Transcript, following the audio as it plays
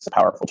a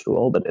powerful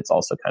tool, but it's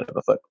also kind of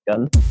a foot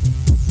gun.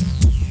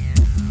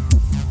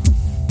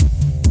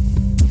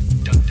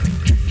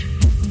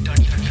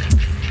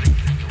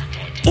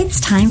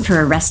 It's time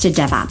for Arrested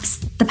DevOps,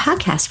 the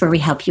podcast where we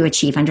help you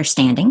achieve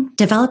understanding,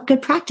 develop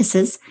good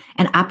practices,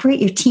 and operate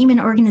your team and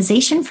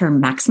organization for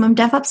maximum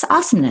DevOps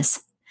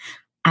awesomeness.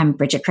 I'm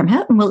Bridget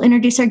Krumhout, and we'll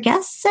introduce our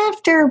guests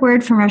after a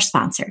word from our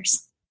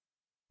sponsors.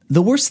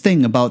 The worst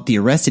thing about the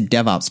Arrested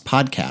DevOps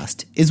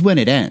podcast is when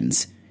it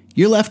ends.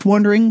 You're left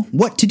wondering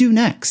what to do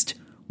next.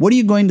 What are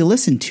you going to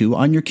listen to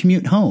on your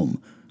commute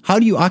home? How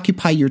do you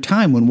occupy your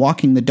time when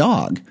walking the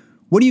dog?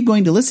 What are you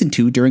going to listen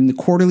to during the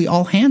quarterly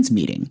all-hands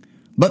meeting?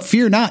 But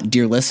fear not,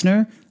 dear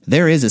listener,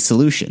 there is a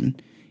solution.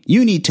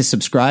 You need to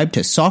subscribe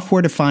to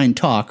Software Defined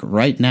Talk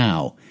right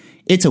now.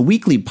 It's a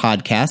weekly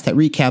podcast that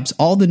recaps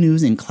all the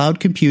news in cloud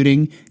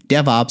computing,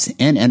 DevOps,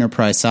 and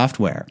enterprise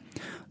software.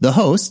 The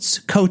hosts,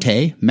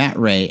 Cote, Matt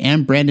Ray,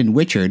 and Brandon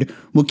Wichard,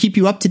 will keep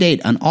you up to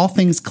date on all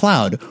things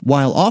cloud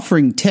while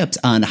offering tips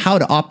on how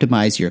to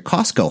optimize your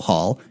Costco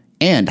haul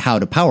and how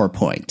to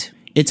PowerPoint.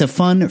 It's a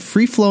fun,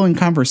 free-flowing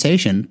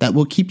conversation that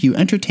will keep you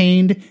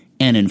entertained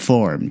and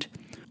informed.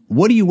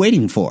 What are you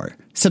waiting for?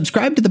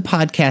 Subscribe to the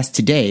podcast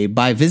today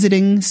by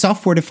visiting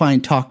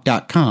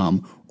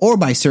softwaredefinedtalk.com or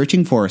by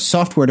searching for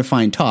Software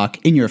Defined Talk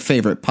in your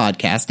favorite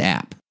podcast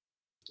app.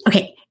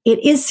 Okay,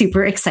 it is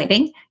super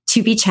exciting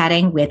to be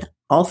chatting with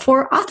all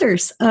four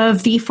authors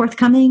of the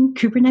forthcoming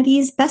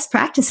Kubernetes Best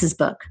Practices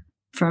book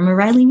from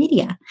O'Reilly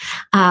Media.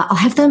 I'll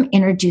have them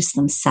introduce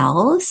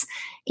themselves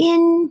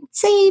in,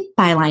 say,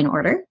 byline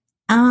order.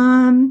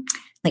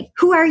 Like,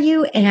 who are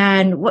you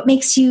and what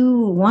makes you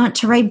want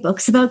to write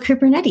books about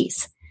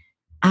Kubernetes?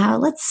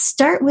 Let's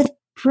start with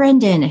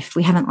Brendan, if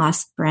we haven't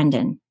lost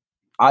Brendan.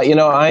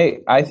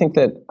 I think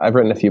that I've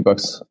written a few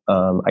books.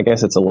 I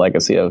guess it's a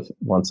legacy of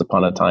once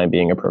upon a time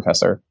being a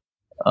professor.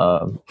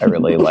 I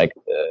really like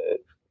to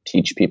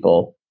teach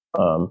people.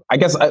 I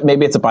guess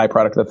maybe it's a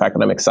byproduct of the fact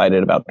that I'm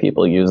excited about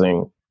people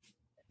using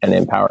and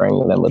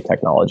empowering them with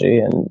technology.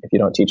 And if you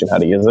don't teach them how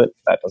to use it,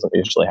 that doesn't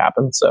usually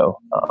happen. So,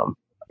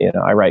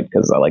 I write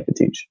because I like to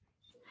teach.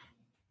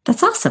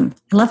 That's awesome.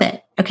 I love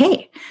it.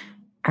 Okay.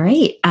 All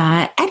right.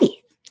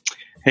 Eddie.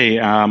 Hey,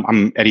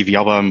 I'm Eddie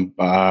Villalba.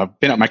 I've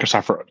been at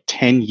Microsoft for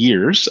 10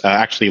 years,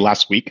 actually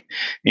last week.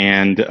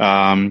 And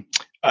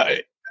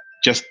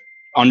just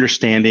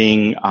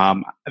understanding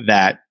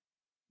that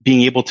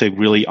being able to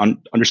really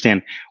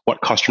understand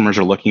what customers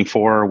are looking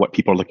for, what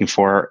people are looking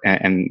for,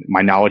 and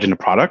my knowledge in the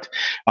product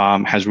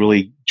has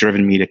really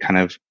driven me to kind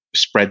of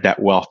spread that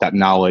wealth, that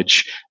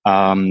knowledge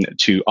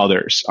to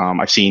others.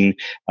 I've seen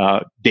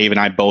Dave and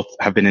I both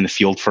have been in the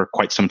field for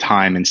quite some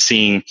time and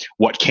seeing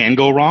what can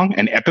go wrong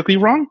and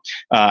epically wrong,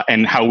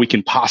 and how we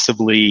can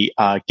possibly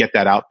get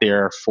that out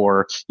there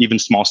for even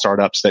small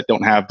startups that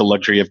don't have the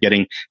luxury of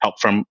getting help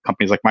from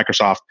companies like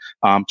Microsoft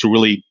to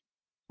really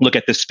look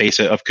at this space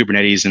of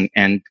Kubernetes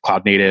and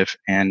cloud native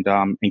and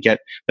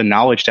get the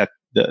knowledge that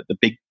the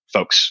big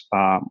folks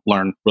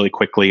learn really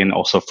quickly, and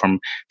also from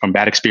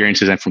bad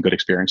experiences and from good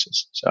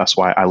experiences. So that's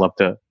why I love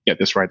to get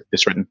this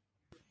written.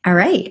 All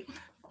right.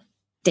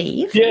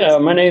 Dave? Yeah,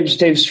 my name's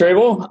Dave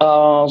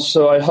Strabel.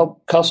 So I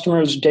help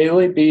customers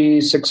daily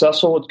be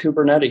successful with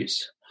Kubernetes.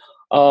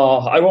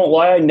 I won't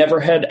lie, I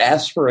never had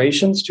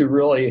aspirations to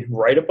really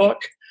write a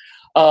book.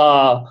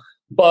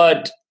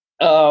 But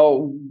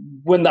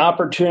when the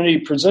opportunity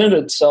presented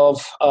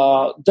itself,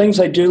 things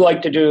I do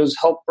like to do is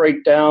help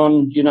break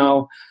down,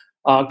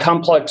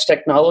 complex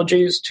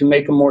technologies to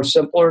make them more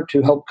simpler,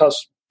 to help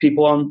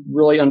people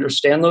really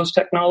understand those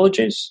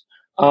technologies.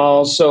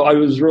 So I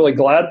was really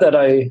glad that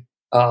I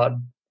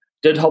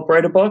did help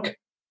write a book.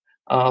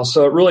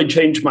 So it really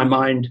changed my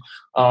mind,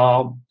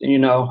 how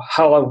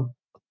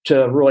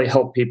to really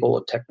help people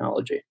with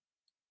technology.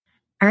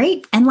 All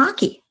right. And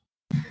Lockie.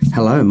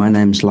 Hello, my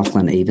name's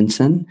Lachlan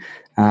Evenson.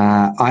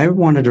 I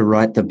wanted to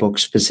write the book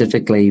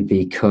specifically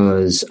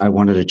because I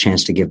wanted a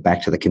chance to give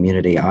back to the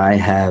community. I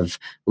have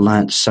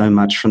learnt so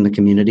much from the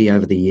community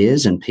over the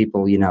years, and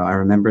people, I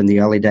remember in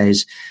the early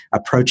days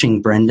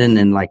approaching Brendan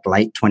in like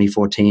late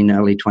 2014,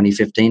 early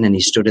 2015, and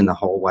he stood in the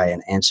hallway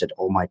and answered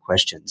all my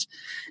questions.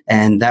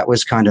 And that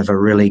was kind of a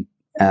really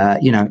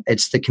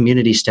it's the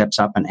community steps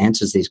up and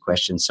answers these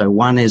questions. So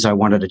one is I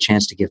wanted a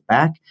chance to give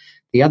back.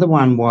 The other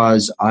one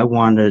was I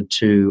wanted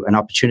an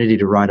opportunity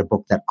to write a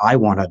book that I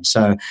wanted.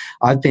 So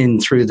I've been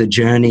through the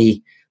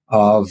journey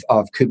of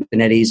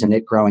Kubernetes and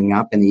it growing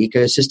up in the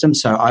ecosystem.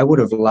 So I would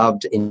have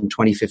loved in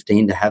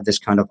 2015 to have this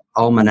kind of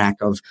almanac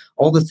of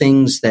all the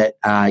things that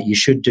you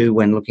should do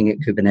when looking at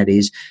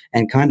Kubernetes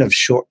and kind of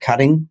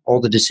shortcutting all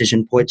the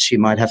decision points you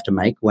might have to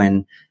make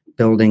when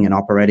building and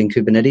operating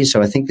Kubernetes.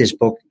 So I think this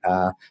book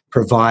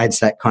provides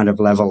that kind of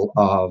level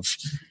of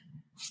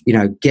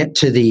get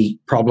to the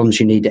problems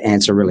you need to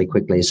answer really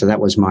quickly. So that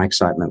was my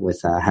excitement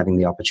with having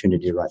the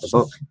opportunity to write the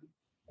book.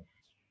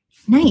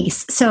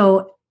 Nice.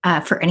 So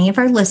for any of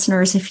our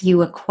listeners, if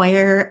you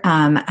acquire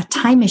a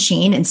time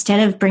machine,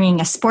 instead of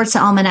bringing a sports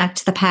almanac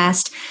to the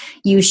past,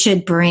 you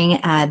should bring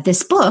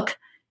this book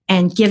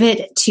and give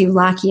it to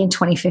Lockie in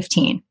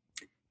 2015.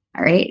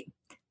 All right.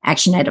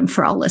 action item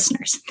for all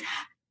listeners,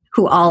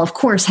 who all, of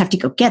course, have to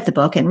go get the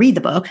book and read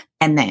the book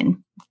and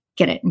then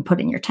get it and put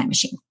it in your time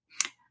machine.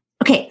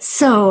 Okay,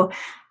 so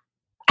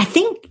I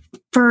think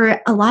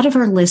for a lot of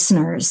our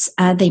listeners,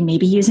 they may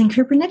be using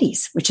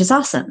Kubernetes, which is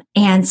awesome.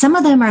 And some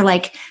of them are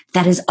like,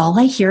 that is all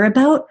I hear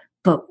about,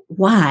 but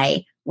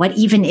why? What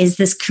even is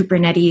this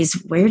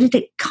Kubernetes? Where did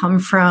it come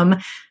from?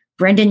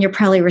 Brendan, you're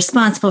probably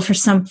responsible for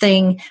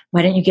something.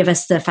 Why don't you give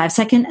us the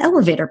 5-second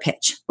elevator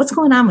pitch? What's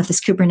going on with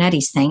this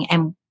Kubernetes thing?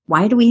 And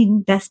why do we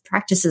need best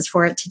practices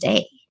for it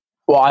today?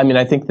 Well, I mean,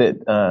 I think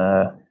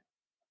that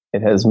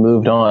it has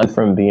moved on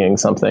from being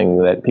something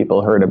that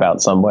people heard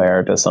about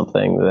somewhere to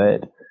something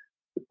that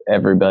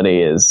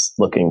everybody is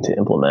looking to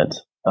implement.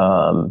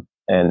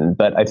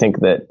 But I think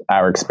that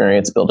our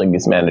experience building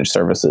these managed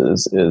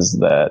services is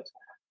that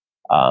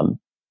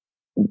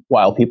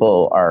while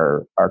people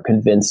are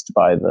convinced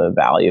by the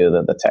value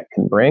that the tech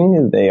can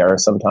bring, they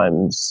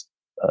sometimes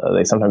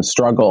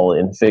struggle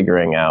in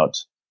figuring out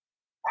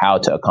how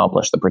to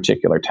accomplish the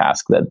particular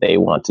task that they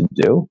want to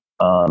do.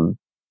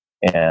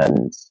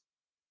 And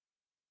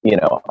you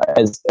know,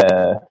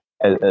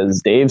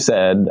 as Dave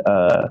said,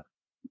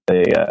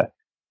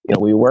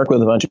 we work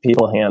with a bunch of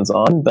people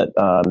hands-on, but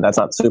that's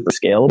not super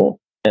scalable.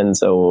 And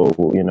so,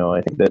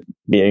 I think that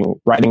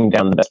writing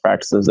down the best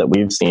practices that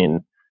we've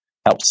seen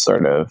helps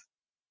sort of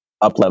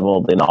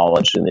up-level the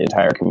knowledge in the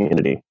entire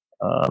community.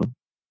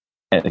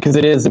 And because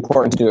it is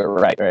important to do it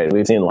right?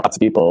 We've seen lots of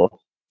people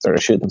sort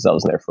of shoot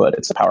themselves in their foot.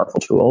 It's a powerful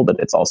tool, but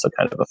it's also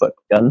kind of a foot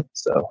gun.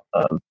 So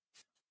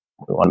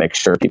we want to make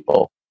sure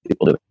people do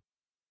it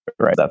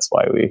right. That's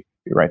why we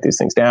write these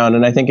things down.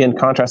 And I think in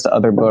contrast to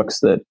other books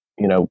that,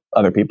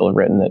 other people have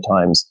written at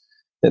times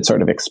that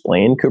sort of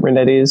explain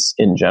Kubernetes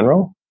in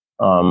general,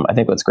 I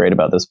think what's great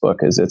about this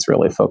book is it's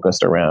really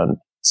focused around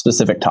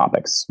specific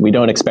topics. We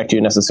don't expect you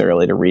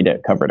necessarily to read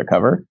it cover to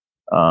cover,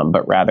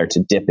 but rather to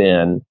dip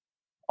in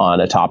on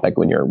a topic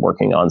when you're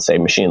working on, say,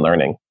 machine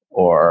learning,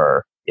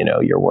 or,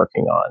 you're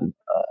working on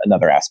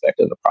another aspect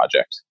of the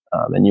project.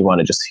 And you want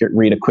to just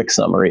read a quick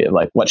summary of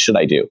like, what should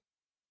I do?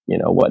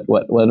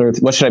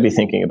 What should I be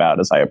thinking about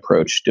as I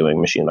approach doing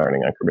machine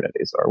learning on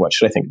Kubernetes? Or what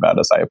should I think about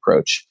as I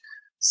approach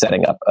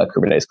setting up a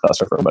Kubernetes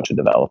cluster for a bunch of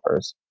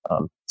developers?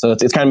 So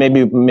it's kind of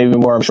maybe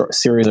more of a short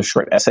series of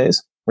short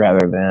essays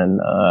rather than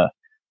a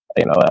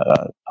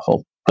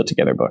whole put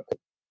together book.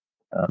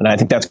 And I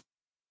think that's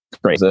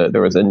great.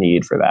 There was a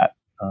need for that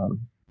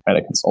kind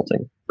of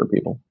consulting for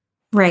people.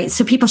 Right.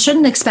 So people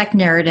shouldn't expect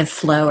narrative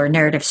flow or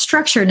narrative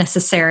structure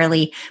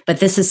necessarily, but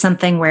this is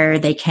something where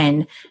they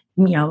can,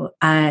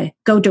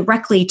 go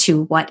directly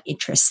to what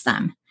interests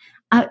them.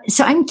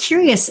 So I'm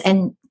curious,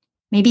 and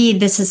maybe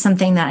this is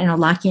something that I know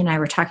Lockie and I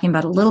were talking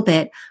about a little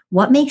bit.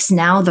 What makes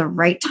now the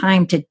right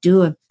time to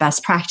do a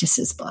best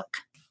practices book?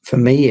 For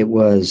me, it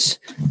was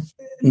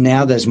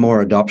now there's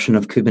more adoption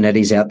of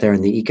Kubernetes out there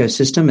in the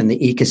ecosystem, and the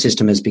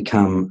ecosystem has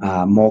become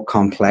more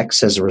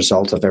complex as a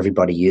result of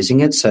everybody using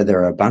it. So there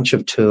are a bunch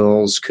of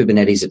tools.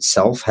 Kubernetes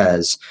itself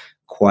has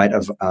quite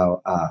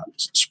a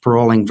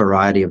sprawling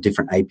variety of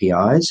different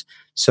APIs.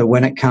 So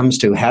when it comes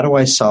to how do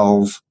I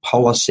solve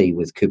policy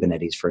with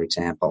Kubernetes, for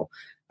example,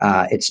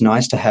 it's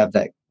nice to have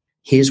that.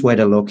 Here's where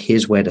to look.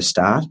 Here's where to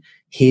start.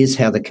 Here's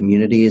how the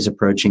community is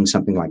approaching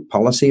something like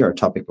policy or a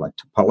topic like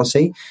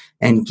policy,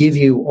 and give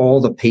you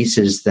all the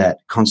pieces that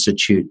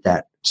constitute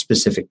that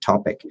specific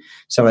topic.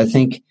 So I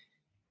think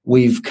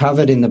we've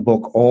covered in the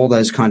book all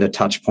those kind of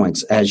touch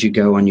points as you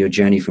go on your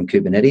journey from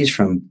Kubernetes,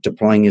 from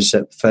deploying your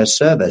first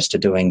service to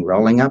doing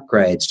rolling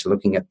upgrades, to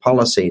looking at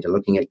policy, to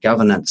looking at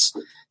governance,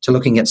 to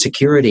looking at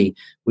security.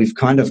 We've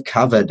kind of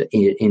covered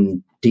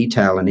in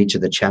detail in each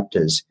of the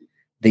chapters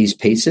these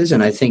pieces,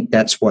 and I think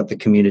that's what the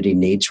community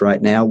needs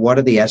right now. What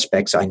are the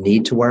aspects I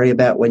need to worry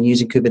about when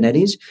using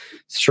Kubernetes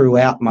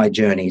throughout my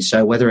journey?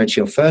 So whether it's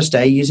your first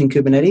day using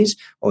Kubernetes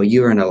or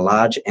you're in a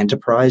large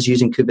enterprise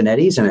using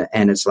Kubernetes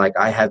and it's like,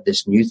 I have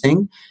this new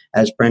thing,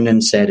 as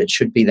Brendan said, it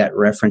should be that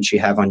reference you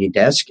have on your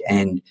desk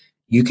and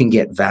you can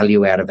get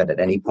value out of it at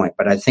any point.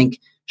 But I think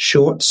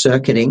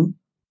short-circuiting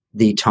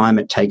the time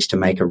it takes to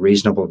make a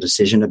reasonable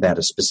decision about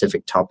a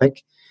specific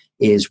topic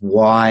is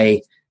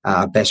why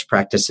best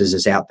practices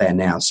is out there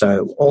now.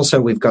 So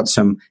also we've got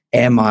some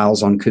air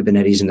miles on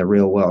Kubernetes in the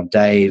real world.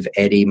 Dave,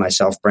 Eddie,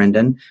 myself,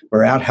 Brendan,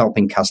 we're out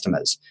helping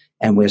customers,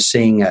 and we're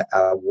seeing a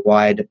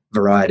wide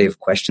variety of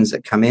questions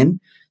that come in,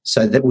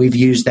 so that we've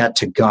used that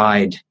to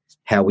guide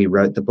how we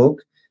wrote the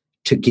book,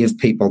 to give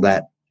people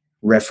that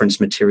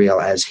reference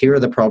material as here are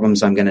the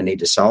problems I'm going to need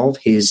to solve.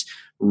 Here's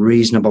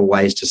reasonable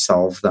ways to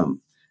solve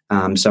them.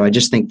 So I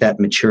just think that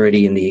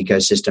maturity in the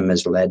ecosystem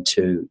has led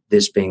to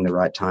this being the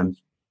right time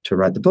to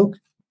write the book.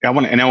 I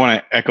want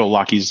to echo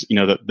Lockie's,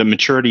 the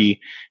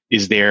maturity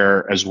is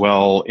there as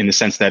well, in the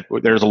sense that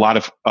there's a lot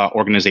of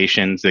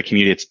organizations, the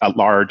community at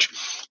large,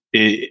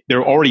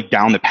 they're already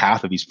down the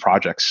path of these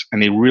projects,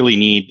 and they really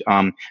need,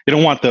 they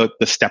don't want the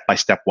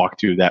step-by-step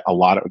walkthrough that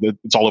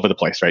it's all over the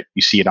place, right?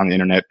 You see it on the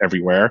internet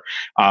everywhere.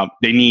 I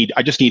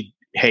just need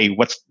hey,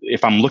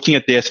 if I'm looking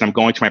at this and I'm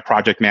going to my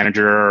project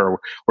manager or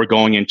we're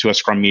going into a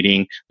Scrum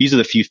meeting, these are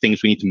the few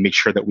things we need to make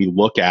sure that we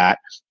look at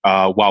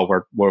while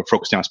we're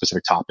focusing on a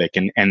specific topic.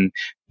 And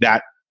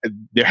that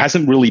there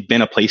hasn't really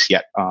been a place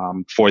yet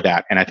for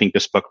that. And I think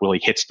this book really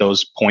hits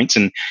those points.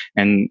 And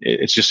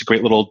it's just a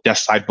great little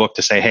desk side book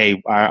to say,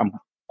 hey, I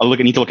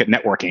need to look at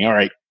networking. All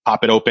right,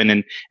 pop it open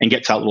and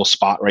get to that little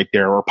spot right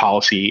there, or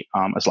policy,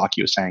 as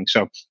Lockie was saying.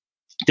 So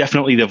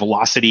definitely the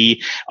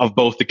velocity of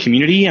both the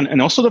community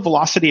and also the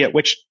velocity at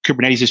which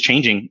Kubernetes is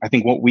changing. I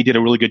think what we did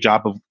a really good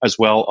job of as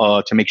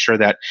well to make sure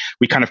that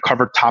we kind of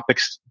covered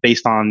topics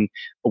based on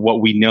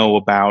what we know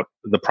about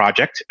the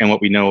project and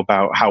what we know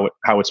about how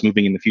it's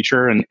moving in the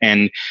future,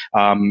 and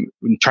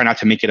try not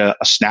to make it a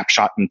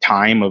snapshot in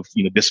time of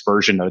this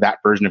version or that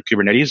version of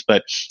Kubernetes,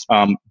 but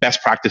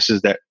best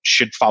practices that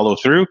should follow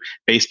through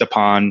based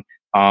upon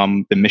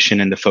the mission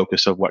and the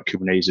focus of what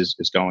Kubernetes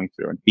is going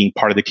through. And being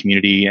part of the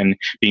community and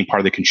being part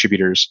of the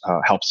contributors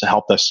helps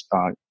us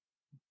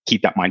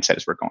keep that mindset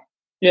as we're going.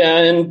 Yeah,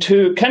 and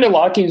to kind of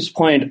Lockie's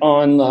point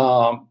on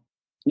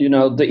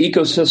the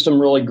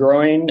ecosystem really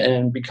growing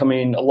and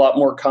becoming a lot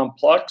more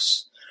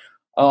complex,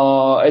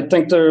 I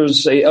think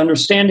there's a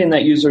understanding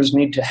that users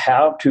need to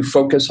have to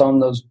focus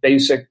on those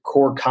basic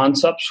core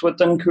concepts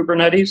within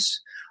Kubernetes.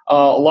 A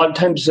lot of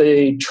times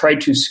they try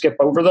to skip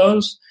over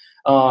those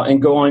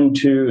and go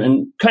into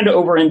and kind of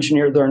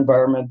over-engineer their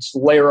environments,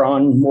 layer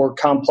on more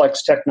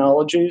complex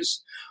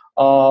technologies.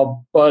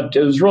 But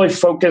it was really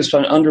focused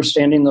on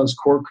understanding those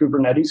core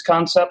Kubernetes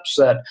concepts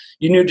that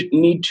you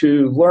need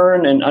to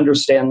learn and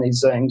understand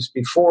these things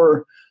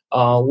before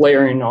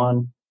layering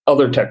on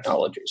other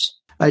technologies.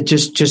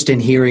 Just in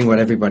hearing what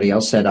everybody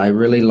else said, I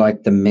really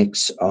like the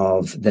mix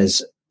of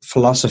there's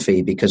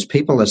philosophy, because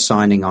people are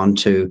signing on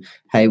to,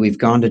 hey, we've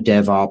gone to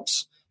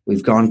DevOps,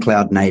 we've gone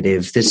cloud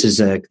native. This is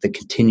the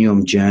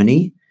continuum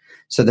journey.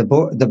 So the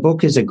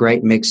book is a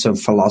great mix of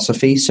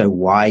philosophy. So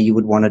why you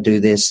would want to do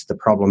this, the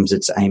problems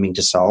it's aiming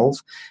to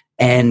solve,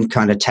 and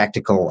kind of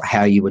tactical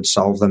how you would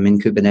solve them in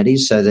Kubernetes.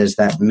 So there's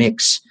that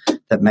mix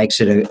that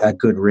makes it a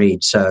good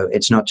read. So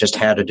it's not just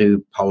how to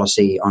do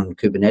policy on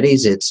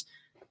Kubernetes. It's,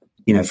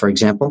 for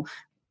example,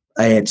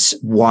 it's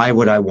why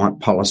would I want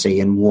policy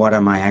and what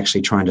am I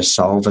actually trying to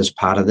solve as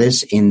part of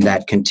this in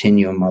that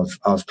continuum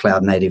of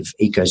cloud native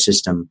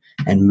ecosystem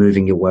and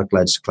moving your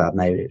workloads to cloud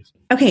native.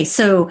 Okay,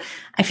 so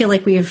I feel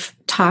like we've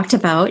talked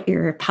about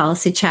your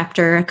policy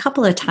chapter a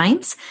couple of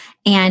times,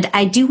 and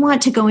I do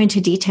want to go into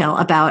detail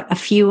about a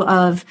few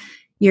of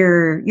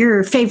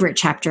your favorite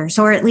chapters,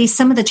 or at least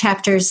some of the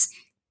chapters,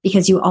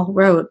 because you all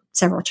wrote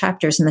several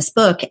chapters in this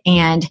book,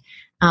 and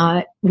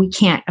we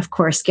can't, of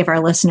course, give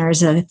our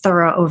listeners a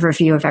thorough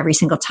overview of every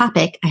single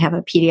topic. I have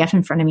a PDF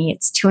in front of me.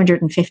 It's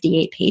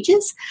 258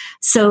 pages.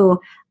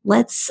 So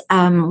let's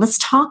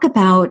talk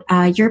about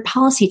your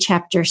policy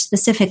chapter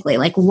specifically.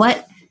 Like,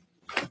 what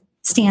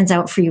stands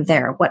out for you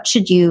there? What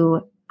should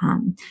you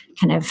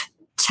kind of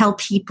tell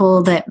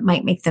people that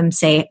might make them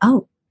say,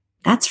 oh,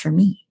 that's for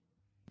me?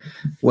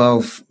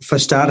 Well, for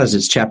starters,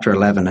 it's chapter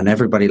 11, and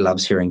everybody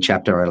loves hearing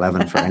chapter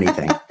 11 for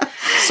anything.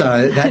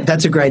 So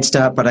that's a great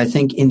start. But I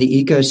think in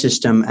the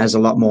ecosystem, as a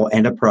lot more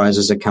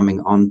enterprises are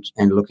coming on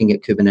and looking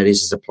at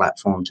Kubernetes as a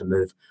platform to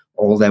move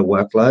all their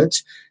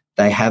workloads,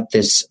 they have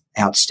this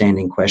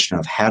outstanding question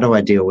of how do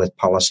I deal with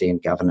policy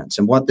and governance?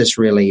 And what this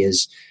really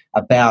is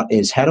about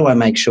is how do I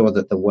make sure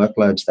that the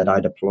workloads that I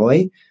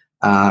deploy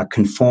are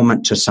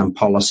conformant to some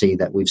policy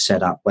that we've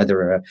set up,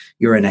 whether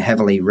you're in a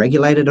heavily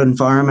regulated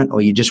environment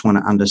or you just want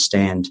to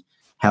understand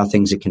how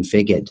things are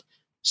configured.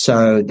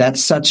 So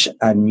that's such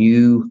a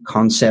new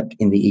concept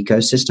in the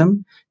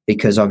ecosystem,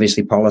 because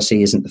obviously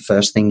policy isn't the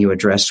first thing you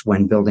address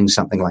when building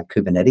something like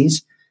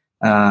Kubernetes.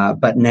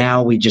 But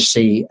now we just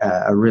see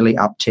a really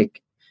uptick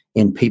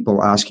in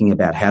people asking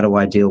about how do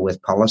I deal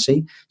with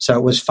policy. So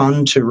it was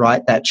fun to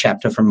write that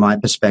chapter from my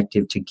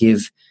perspective to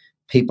give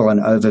people an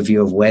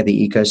overview of where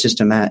the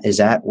ecosystem is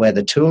at, where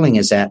the tooling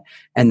is at,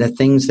 and the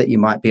things that you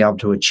might be able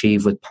to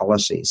achieve with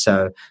policy.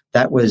 So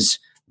that was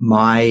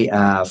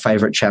my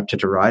favorite chapter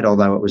to write,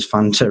 although it was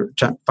fun to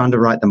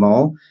write them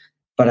all.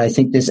 But I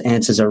think this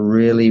answers a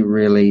really,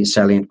 really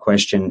salient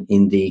question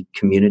in the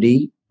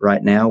community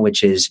right now,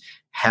 which is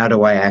how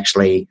do I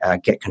actually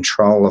get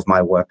control of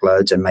my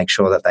workloads and make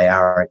sure that they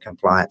are in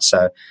compliance?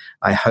 So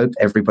I hope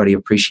everybody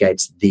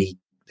appreciates the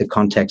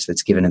context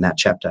that's given in that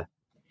chapter.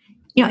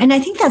 And I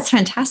think that's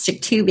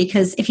fantastic too,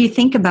 because if you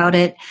think about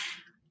it,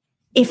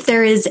 if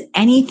there is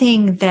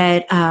anything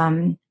that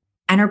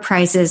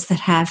enterprises that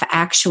have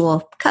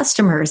actual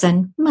customers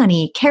and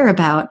money care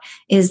about,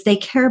 is they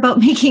care about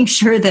making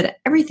sure that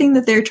everything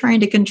that they're trying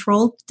to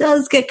control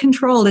does get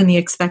controlled in the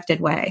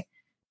expected way.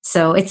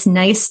 So it's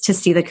nice to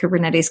see the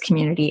Kubernetes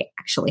community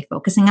actually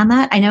focusing on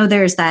that. I know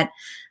there's that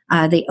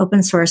the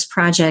open source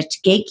project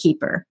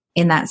Gatekeeper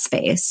in that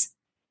space.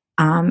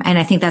 And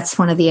I think that's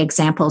one of the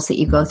examples that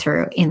you go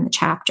through in the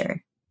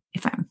chapter.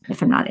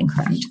 if I'm not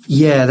incorrect.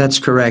 Yeah, that's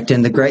correct.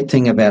 And the great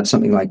thing about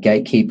something like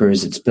Gatekeeper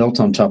is it's built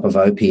on top of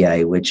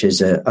OPA, which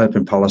is an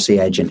open policy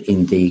agent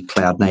in the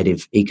cloud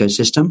native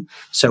ecosystem.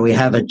 So we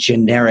have a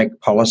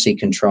generic policy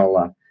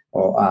controller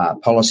or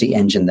policy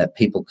engine that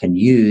people can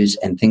use,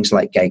 and things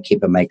like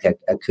Gatekeeper make a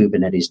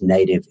Kubernetes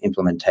native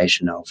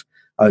implementation of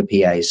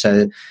OPA.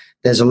 So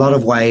there's a lot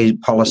of ways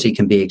policy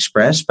can be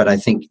expressed, but I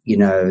think,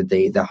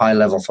 the high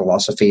level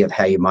philosophy of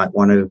how you might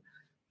want to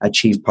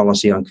achieve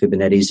policy on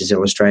Kubernetes is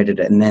illustrated.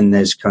 And then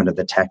there's kind of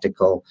the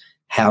tactical,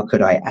 how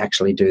could I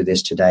actually do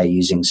this today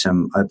using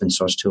some open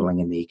source tooling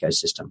in the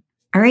ecosystem?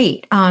 All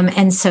right.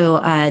 And so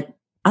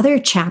other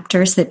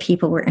chapters that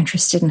people were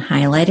interested in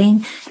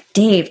highlighting.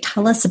 Dave,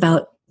 tell us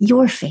about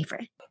your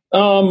favorite.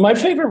 My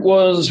favorite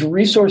was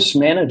resource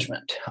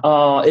management.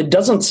 It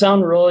doesn't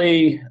sound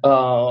really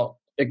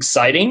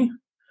exciting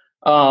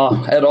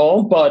at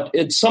all, but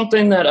it's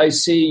something that I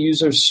see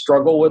users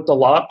struggle with a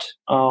lot,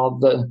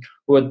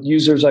 with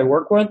users I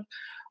work with.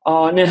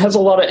 And it has a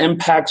lot of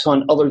impacts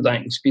on other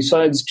things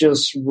besides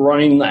just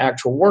running the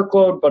actual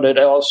workload, but it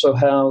also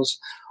has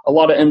a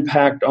lot of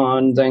impact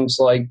on things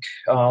like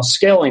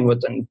scaling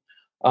within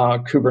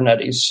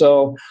Kubernetes.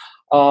 So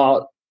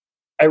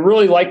I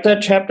really like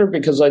that chapter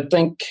because I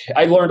think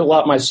I learned a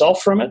lot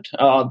myself from it,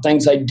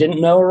 things I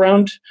didn't know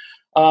around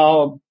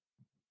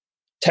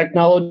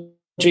technologies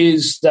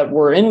that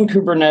were in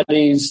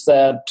Kubernetes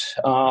that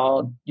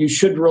you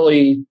should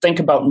really think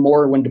about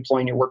more when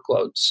deploying your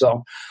workloads.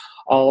 So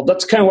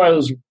that's kind of why I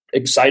was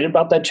excited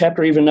about that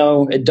chapter, even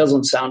though it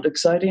doesn't sound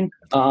exciting.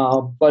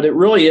 But it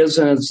really is,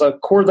 and it's a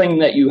core thing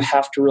that you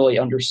have to really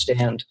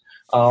understand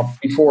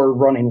before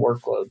running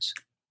workloads.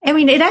 I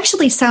mean, it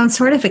actually sounds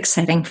sort of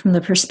exciting from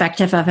the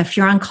perspective of if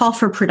you're on call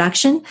for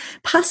production,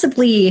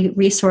 possibly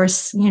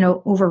resource,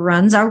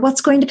 overruns are what's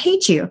going to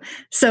page you.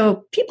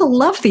 So people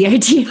love the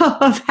idea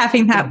of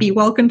having that be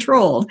well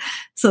controlled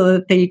so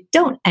that they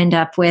don't end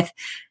up with,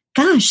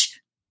 gosh,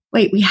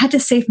 wait, we had to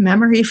save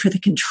memory for the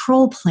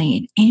control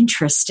plane.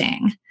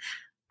 Interesting.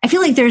 I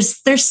feel like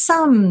there's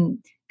some,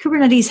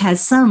 Kubernetes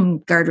has some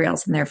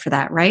guardrails in there for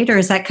that, right? Or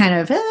is that kind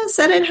of,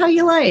 set it how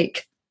you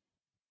like?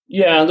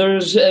 Yeah,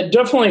 there's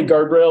definitely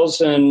guardrails,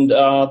 and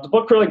the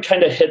book really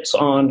kind of hits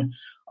on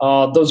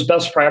those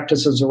best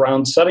practices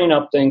around setting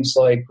up things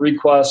like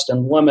request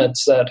and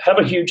limits that have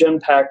a huge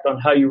impact on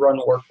how you run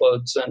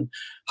workloads and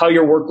how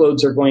your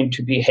workloads are going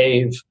to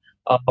behave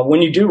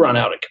when you do run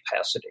out of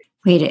capacity.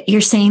 Wait,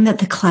 you're saying that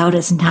the cloud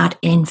is not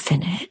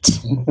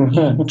infinite.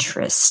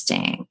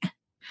 Interesting.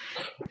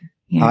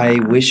 Yeah. I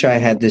wish I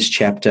had this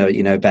chapter,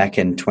 back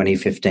in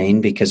 2015,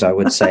 because I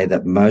would say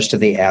that most of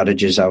the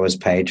outages I was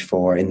paid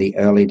for in the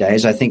early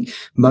days, I think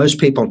most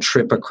people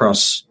trip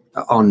across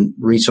on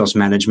resource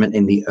management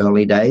in the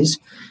early days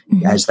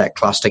as that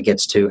cluster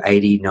gets to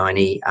 80,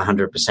 90,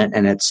 100%.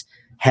 And it's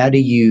how do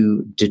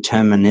you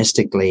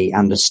deterministically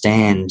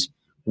understand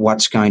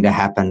what's going to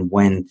happen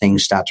when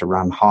things start to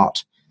run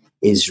hot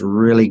is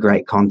really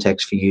great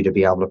context for you to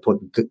be able to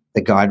put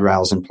the guide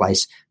rails in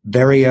place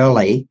very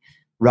early,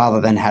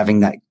 rather than having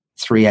that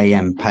 3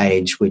 a.m.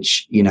 page,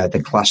 which,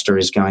 the cluster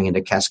is going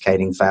into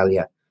cascading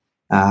failure,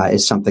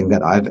 is something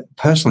that I've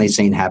personally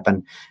seen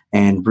happen.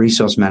 And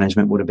resource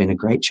management would have been a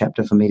great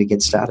chapter for me to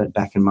get started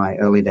back in my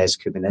early days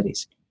of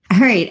Kubernetes. All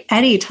right,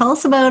 Eddie, tell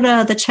us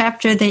about the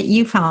chapter that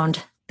you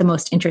found the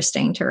most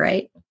interesting to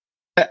write.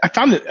 I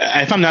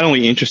found not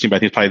only interesting, but I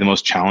think it's probably the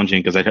most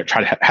challenging because I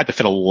had to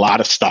fit a lot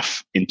of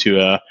stuff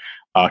into a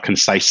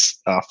concise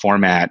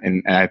format.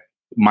 And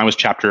mine was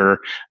chapter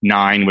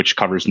 9, which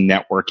covers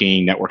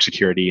networking, network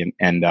security,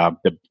 and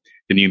the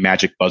new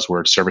magic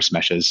buzzword, service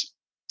meshes.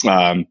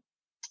 And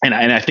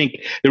I think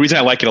the reason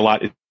I like it a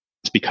lot is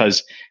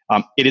because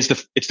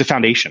it's the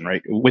foundation,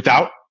 right?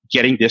 Without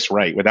getting this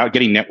right, without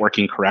getting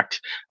networking correct,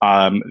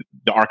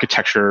 the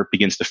architecture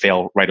begins to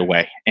fail right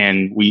away.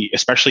 And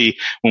especially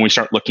when we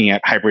start looking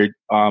at hybrid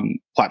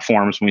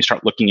platforms, when we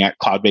start looking at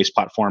cloud-based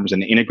platforms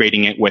and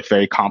integrating it with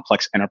very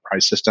complex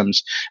enterprise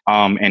systems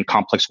and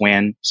complex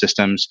WAN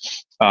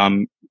systems,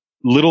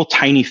 little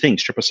tiny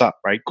things trip us up,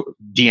 right?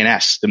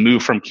 DNS, the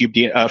move from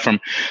KubeDNS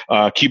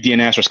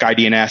or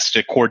SkyDNS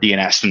to Core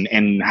DNS,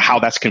 and how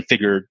that's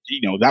configured,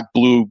 that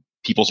blew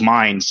people's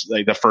minds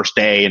like the first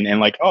day, and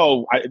like,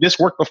 this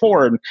worked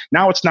before and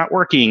now it's not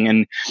working,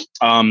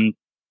 and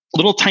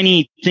little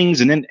tiny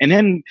things. And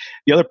then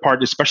the other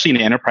part, especially in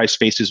the enterprise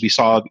spaces, we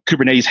saw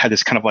Kubernetes had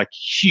this kind of like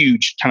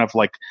huge kind of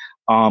like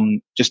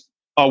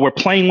we're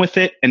playing with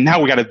it, and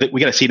now we got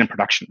to see it in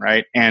production,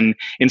 right? And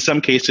in some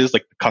cases,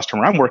 like the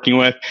customer I'm working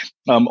with,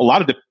 a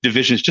lot of the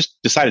divisions just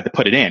decided to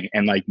put it in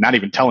and like not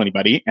even tell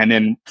anybody, and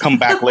then come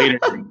back later.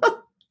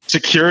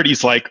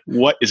 Security's like,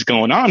 what is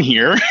going on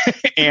here?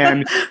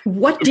 And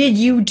what did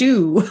you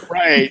do?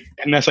 Right.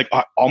 And that's like,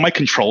 all my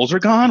controls are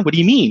gone. What do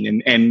you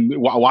mean? And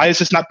why is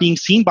this not being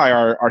seen by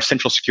our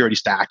central security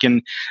stack?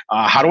 And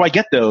how do I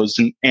get those?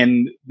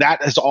 And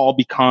that has all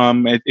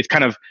become, it's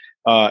kind of,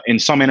 in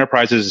some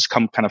enterprises, has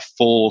come kind of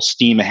full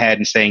steam ahead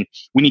and saying,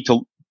 we need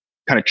to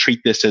kind of treat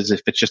this as if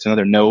it's just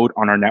another node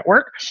on our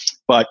network.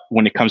 But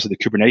when it comes to the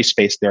Kubernetes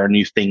space, there are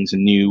new things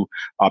and new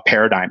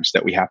paradigms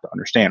that we have to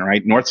understand,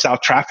 right?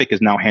 North-south traffic is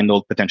now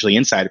handled potentially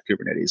inside of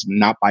Kubernetes,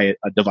 not by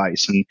a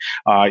device. And,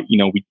 I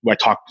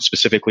talked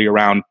specifically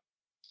around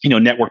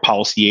network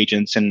policy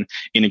agents and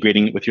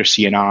integrating it with your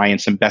CNI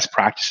and some best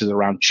practices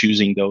around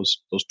choosing those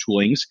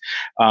toolings.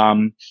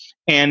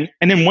 And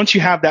then once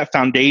you have that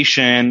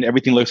foundation,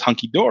 everything looks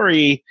hunky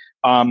dory.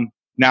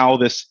 Now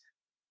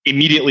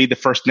immediately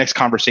the next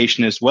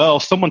conversation is, well,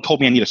 someone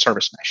told me I need a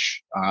service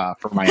mesh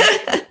for my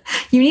app.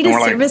 You need a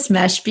service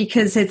mesh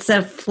because it's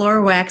a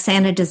floor wax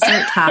and a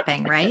dessert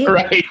topping, right?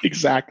 Right,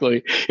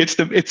 exactly. It's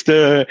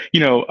the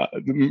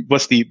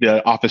what's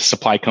the office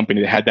supply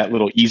company that had that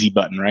little easy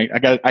button, right?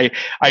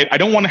 I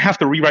don't want to have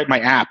to rewrite my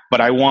app,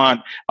 but I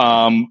want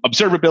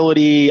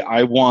observability,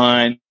 I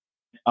want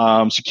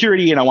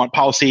security, and I want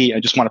policy. I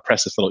just want to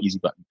press this little easy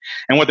button.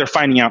 And what they're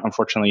finding out,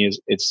 unfortunately,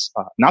 is it's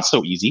not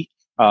so easy.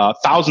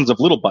 Thousands of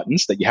little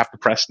buttons that you have to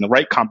press in the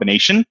right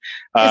combination.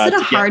 Is it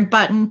a hard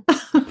button?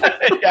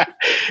 Yeah.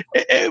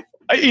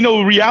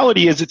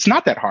 Reality is it's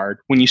not that hard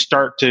when you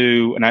start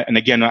to, and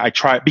again, I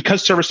try,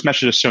 because service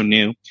meshes are so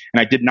new,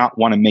 and I did not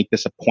want to make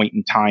this a point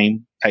in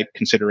time type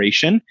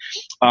consideration.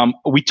 I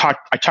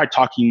tried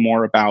talking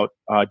more about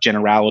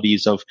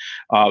generalities of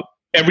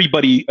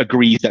everybody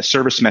agrees that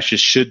service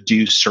meshes should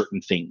do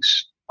certain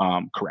things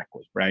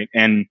correctly, right?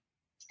 And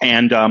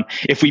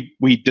if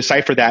we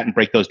decipher that and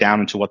break those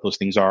down into what those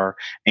things are,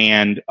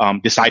 and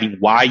deciding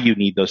why you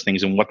need those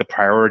things and what the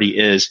priority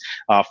is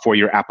for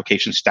your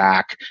application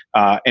stack,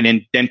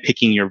 and then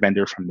picking your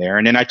vendor from there.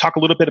 And then I talk a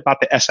little bit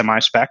about the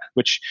SMI spec,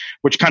 which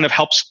kind of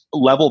helps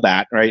level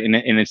that, right? And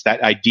it's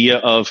that idea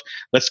of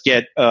let's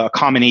get a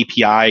common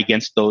API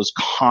against those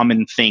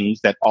common things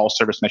that all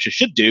service meshes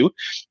should do,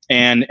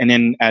 and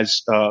then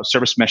as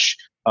service mesh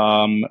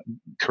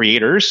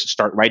creators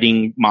start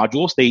writing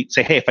modules, they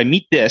say, hey, if I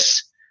meet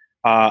this,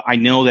 I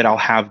know that I'll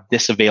have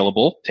this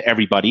available to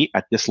everybody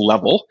at this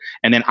level,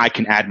 and then I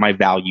can add my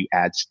value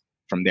adds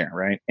from there,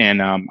 right?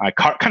 And I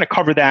kind of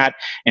cover that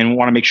and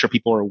want to make sure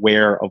people are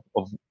aware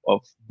of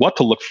what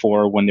to look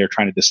for when they're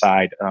trying to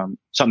decide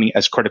something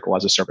as critical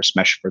as a service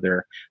mesh for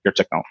their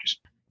technologies.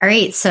 All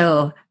right.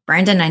 So,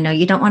 Brandon, I know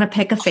you don't want to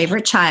pick a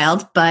favorite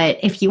child, but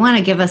if you want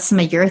to give us some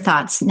of your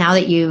thoughts now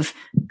that you've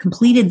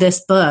completed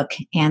this book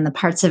and the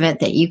parts of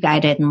it that you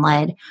guided and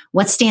led,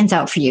 what stands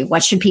out for you?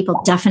 What should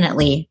people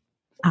definitely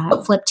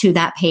flip to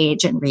that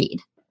page and read?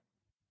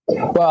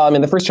 Well, I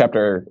mean, the first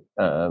chapter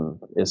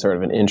is sort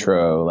of an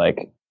intro,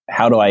 like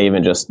how do I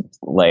even just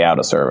lay out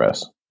a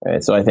service?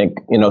 Right? So I think,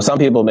 some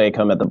people may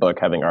come at the book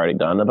having already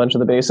done a bunch of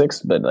the basics,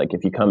 but like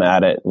if you come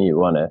at it and you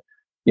want to,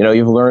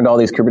 you've learned all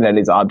these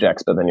Kubernetes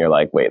objects, but then you're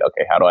like, wait,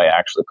 okay, how do I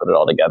actually put it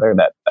all together?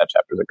 That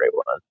chapter is a great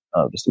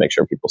one, just to make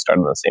sure people start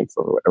on the same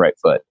foot, the right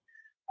foot.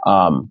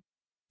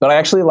 But I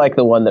actually like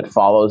the one that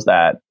follows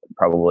that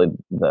probably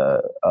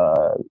the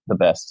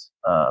best,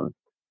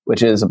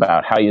 which is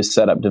about how you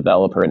set up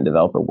developer and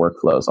developer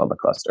workflows on the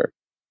cluster.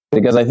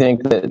 Because I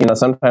think that,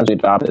 sometimes we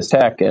adopt this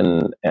tech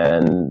and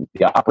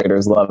the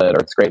operators love it,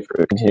 or it's great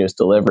for continuous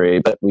delivery,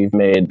 but we've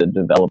made the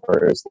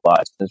developers'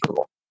 lives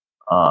miserable.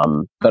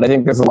 But I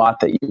think there's a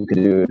lot that you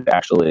could do to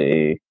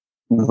actually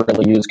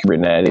really use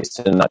Kubernetes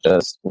to not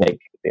just make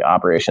the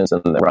operations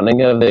and the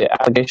running of the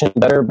application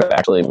better, but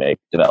actually make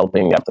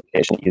developing the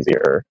application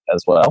easier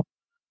as well.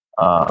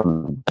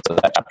 So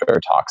that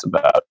chapter talks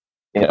about,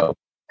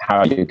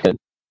 how you could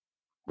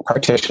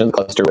partition the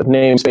cluster with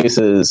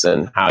namespaces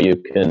and how you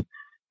can,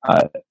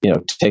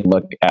 take a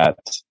look at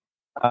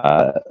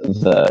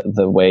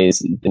the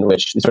ways in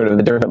which sort of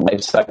the different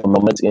life cycle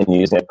moments in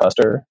using a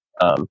cluster.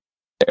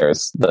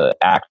 There's the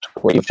act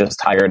where you've just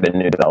hired a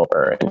new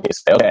developer and you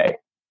say, okay,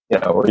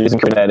 we're using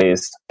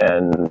Kubernetes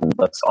and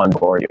let's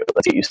onboard you.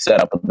 Let's get you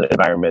set up with the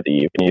environment that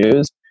you can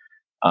use.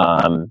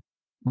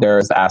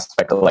 There's the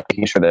aspect of like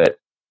making sure that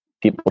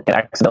people can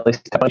accidentally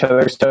step on each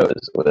other's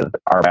toes with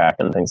RBAC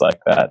and things like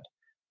that.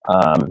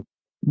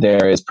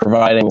 There is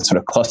providing sort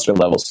of cluster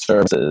level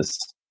services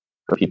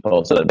for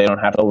people so that they don't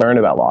have to learn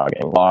about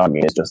logging.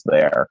 Logging is just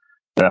there.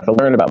 They don't have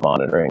to learn about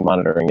monitoring.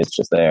 Monitoring is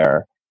just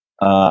there.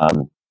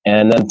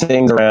 And then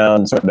things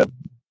around sort of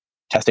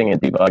testing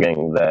and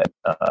debugging that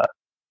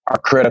are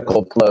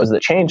critical flows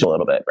that change a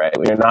little bit, right?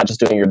 You're not just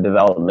doing your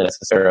development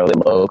necessarily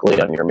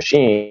locally on your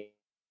machine,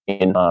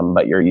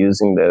 but you're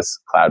using this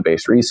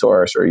cloud-based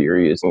resource or you're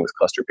using this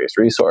cluster-based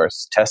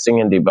resource. Testing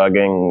and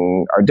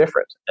debugging are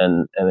different,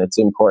 and it's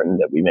important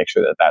that we make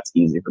sure that that's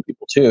easy for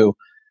people too.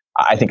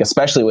 I think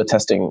especially with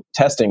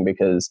testing,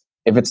 because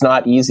if it's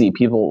not easy,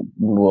 people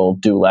will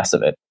do less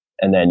of it,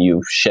 and then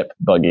you ship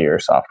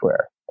buggier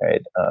software,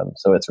 right?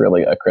 So it's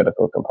really a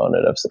critical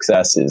component of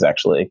success is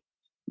actually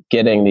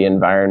getting the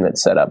environment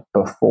set up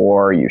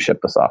before you ship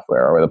the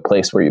software or the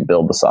place where you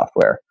build the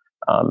software.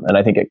 And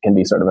I think it can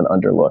be sort of an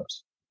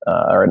underlooked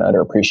or an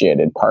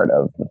underappreciated part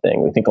of the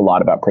thing. We think a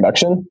lot about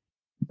production,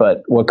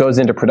 but what goes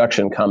into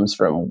production comes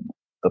from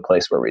the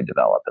place where we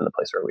develop and the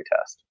place where we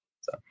test.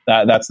 So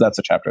that's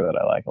a chapter that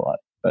I like a lot.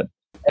 But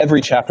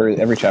every chapter is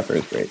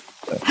great.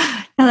 So.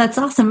 No, that's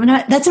awesome.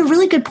 And that's a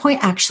really good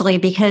point, actually,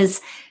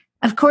 because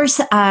of course,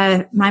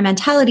 my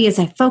mentality is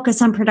I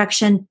focus on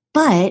production,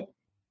 but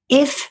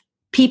if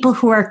people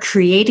who are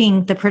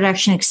creating the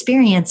production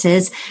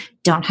experiences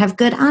don't have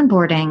good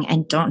onboarding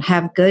and don't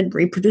have good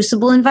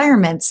reproducible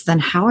environments, then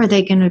how are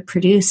they going to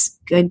produce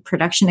good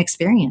production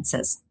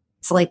experiences?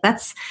 So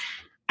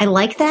I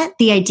like that.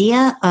 The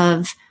idea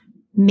of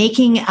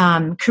making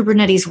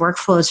Kubernetes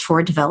workflows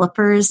for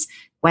developers,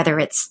 whether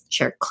it's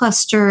shared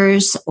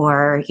clusters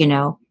or,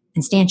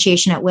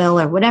 instantiation at will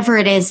or whatever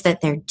it is that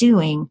they're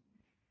doing,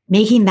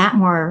 making that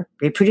more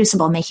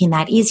reproducible, making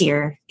that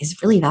easier is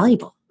really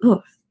valuable.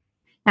 Ooh.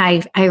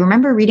 I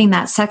remember reading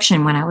that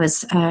section when I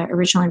was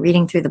originally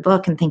reading through the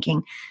book and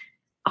thinking,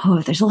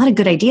 oh, there's a lot of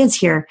good ideas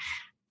here.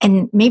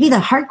 And maybe the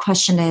hard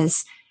question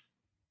is,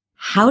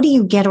 how do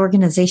you get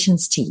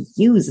organizations to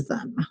use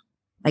them?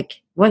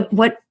 Like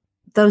what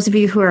those of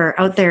you who are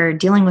out there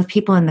dealing with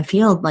people in the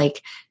field,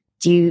 like,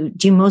 do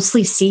you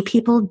mostly see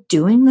people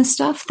doing the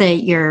stuff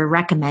that you're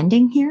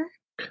recommending here?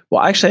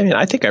 Well, actually,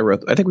 I think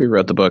we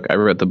wrote the book. I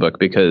wrote the book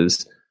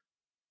because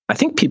I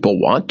think people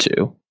want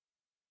to,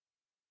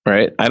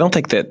 right? I don't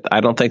think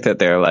that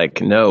they're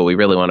like, no, we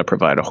really want to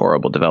provide a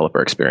horrible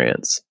developer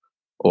experience,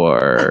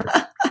 or,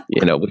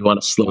 we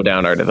want to slow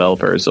down our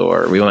developers,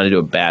 or we want to do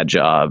a bad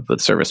job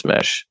with service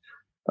mesh.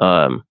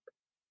 I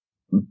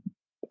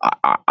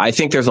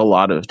think there's a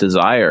lot of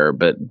desire,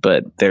 but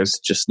there's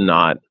just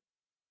not,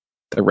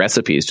 the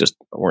recipes just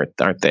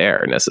aren't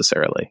there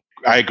necessarily.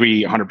 I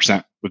agree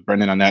 100% with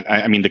Brendan on that.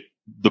 I mean,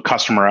 the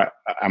customer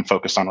I'm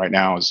focused on right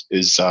now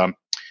is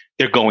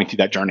they're going through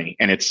that journey,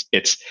 and it's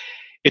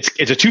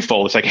a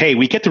twofold. It's like, hey,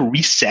 we get to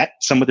reset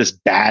some of this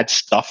bad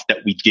stuff that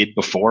we did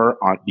before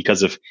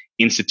because of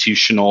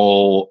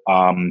institutional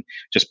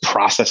just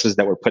processes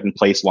that were put in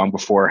place long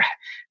before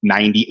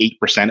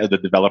 98% of the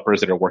developers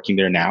that are working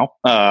there now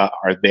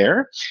are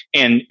there,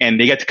 and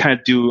they get to kind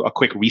of do a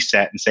quick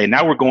reset and say,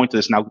 now we're going to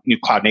this new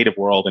cloud native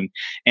world,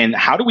 and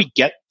how do we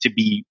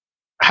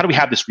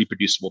have this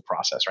reproducible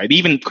process, right? They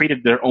even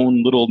created their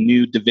own little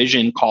new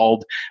division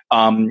called,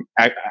 they're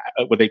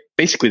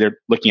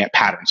looking at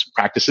patterns,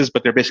 practices,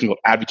 but they're basically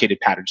advocated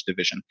patterns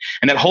division.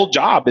 And that whole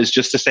job is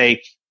just to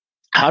say,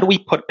 how do we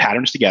put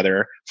patterns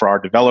together for our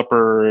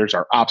developers,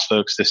 our ops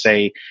folks, to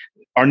say,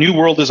 our new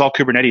world is all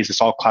Kubernetes,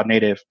 it's all cloud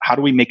native. How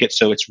do we make it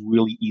so it's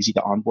really easy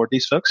to onboard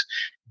these folks?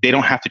 They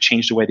don't have to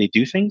change the way they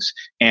do things,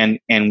 and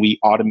we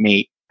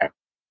automate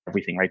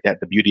everything, right?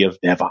 That the beauty of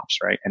DevOps,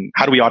 right? And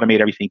how do we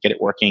automate everything, get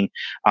it working?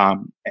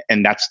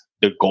 And that's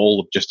the goal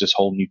of just this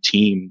whole new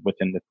team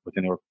within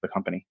the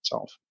company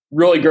itself.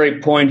 Really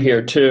great point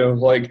here too.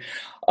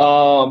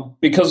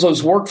 Because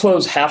those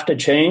workflows have to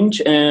change.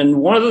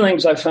 And one of the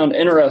things I found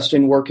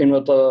interesting working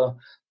with a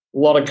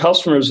lot of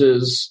customers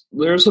is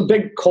there's a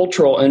big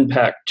cultural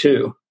impact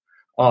too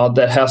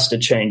that has to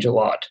change a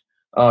lot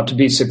to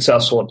be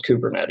successful at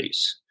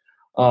Kubernetes.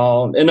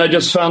 And I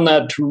just found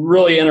that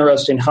really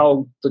interesting,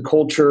 how the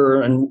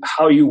culture and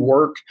how you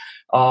work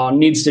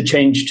needs to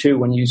change too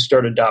when you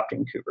start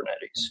adopting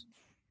Kubernetes.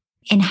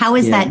 And how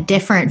is that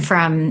different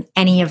from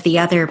any of the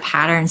other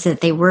patterns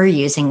that they were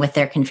using with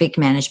their config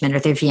management or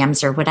their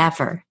VMs or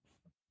whatever?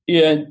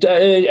 Yeah,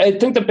 I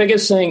think the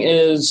biggest thing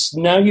is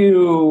now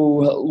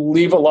you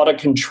leave a lot of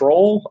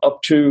control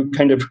up to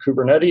kind of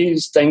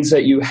Kubernetes, things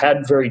that you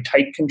had very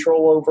tight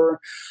control over.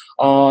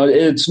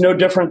 It's no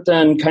different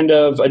than kind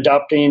of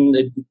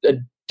adopting a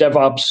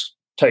DevOps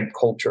type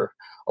culture.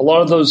 A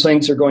lot of those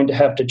things are going to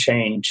have to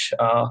change,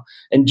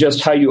 and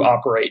just how you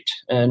operate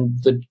and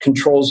the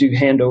controls you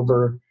hand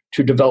over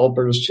to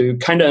developers to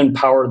kind of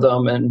empower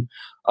them and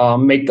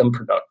make them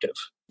productive.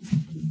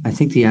 I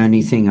think the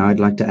only thing I'd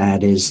like to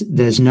add is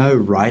there's no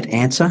right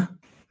answer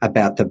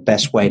about the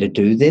best way to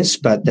do this,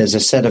 but there's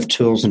a set of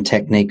tools and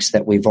techniques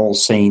that we've all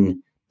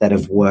seen that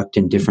have worked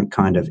in different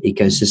kind of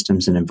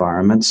ecosystems and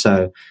environments.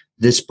 So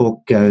this book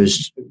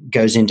goes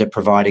into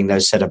providing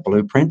those set of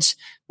blueprints,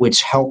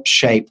 which help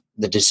shape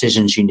the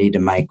decisions you need to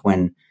make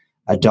when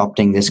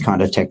adopting this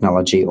kind of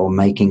technology or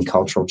making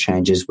cultural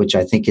changes, which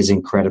I think is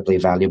incredibly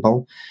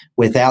valuable.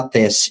 Without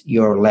this,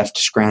 you're left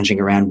scrounging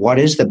around what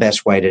is the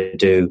best way to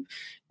do,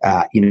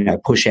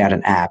 push out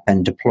an app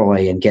and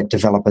deploy and get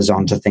developers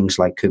onto things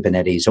like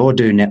Kubernetes or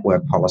do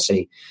network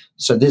policy.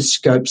 So this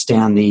scopes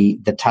down the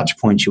touch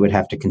points you would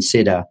have to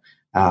consider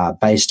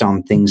based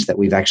on things that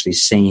we've actually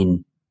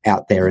seen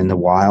out there in the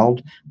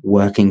wild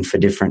working for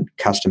different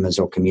customers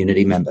or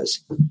community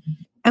members.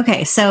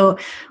 Okay, so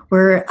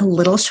we're a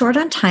little short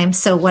on time.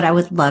 So what I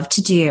would love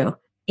to do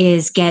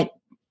is get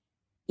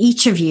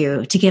each of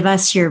you to give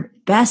us your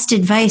best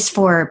advice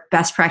for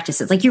best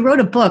practices. Like, you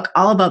wrote a book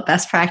all about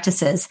best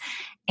practices.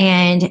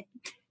 And,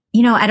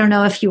 I don't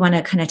know if you want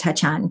to kind of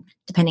touch on,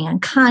 depending on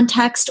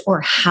context or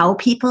how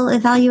people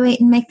evaluate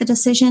and make the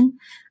decision.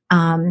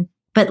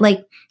 But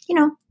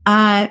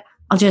I'll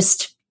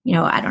just,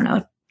 I don't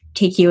know,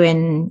 take you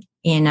in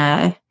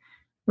a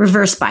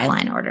reverse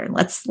byline order.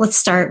 Let's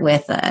start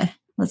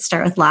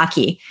with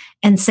Lockie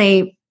and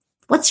say,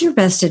 what's your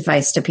best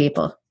advice to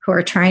people who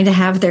are trying to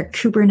have their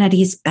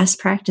Kubernetes best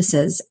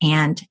practices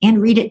and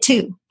read it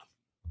too?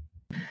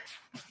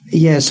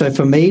 Yeah, so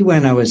for me,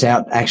 when I was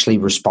out actually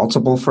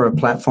responsible for a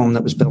platform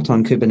that was built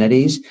on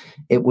Kubernetes,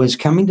 it was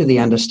coming to the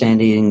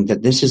understanding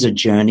that this is a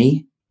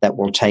journey that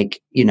will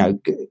take,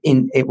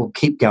 it will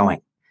keep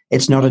going.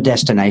 It's not a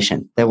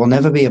destination. There will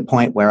never be a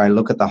point where I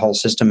look at the whole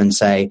system and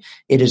say,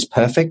 it is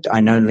perfect.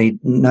 I no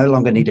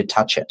longer need to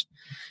touch it.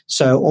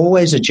 So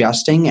always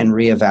adjusting and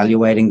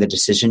reevaluating the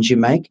decisions you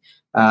make.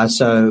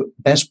 So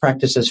best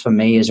practices for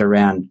me is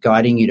around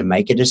guiding you to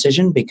make a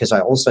decision, because I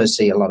also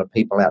see a lot of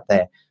people out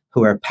there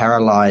who are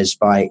paralyzed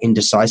by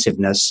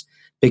indecisiveness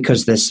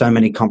because there's so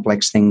many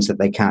complex things that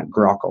they can't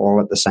grok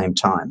all at the same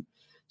time.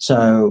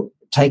 So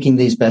taking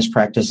these best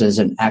practices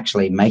and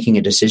actually making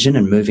a decision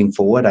and moving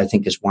forward, I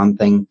think, is one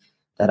thing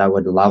that I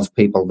would love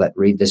people that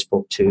read this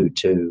book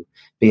to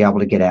be able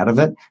to get out of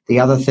it.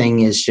 The other thing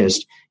is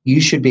just you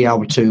should be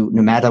able to,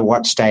 no matter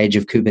what stage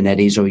of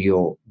Kubernetes or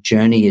your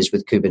journey is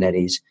with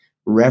Kubernetes,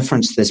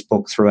 reference this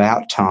book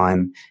throughout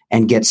time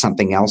and get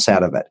something else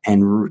out of it,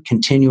 and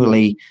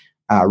continually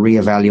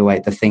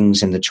reevaluate the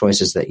things and the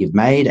choices that you've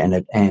made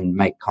and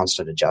make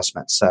constant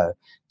adjustments. So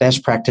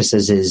best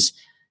practices is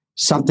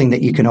something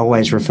that you can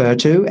always refer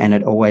to, and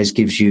it always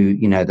gives you,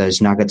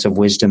 those nuggets of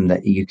wisdom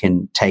that you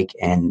can take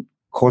and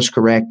course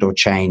correct or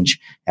change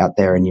out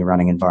there in your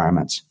running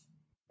environments.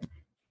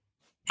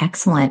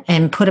 Excellent.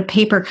 And put a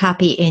paper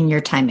copy in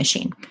your time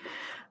machine.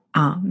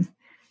 In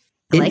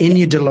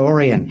your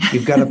DeLorean.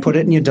 You've got to put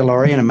it in your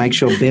DeLorean and make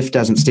sure Biff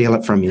doesn't steal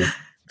it from you.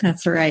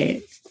 That's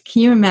right.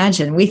 Can you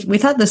imagine? We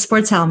thought the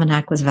Sports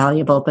Almanac was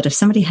valuable, but if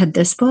somebody had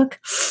this book,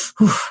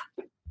 whew.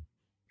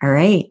 All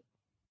right,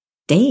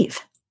 Dave.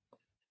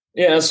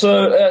 Yeah,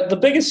 so the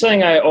biggest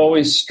thing I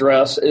always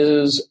stress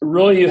is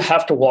really you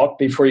have to walk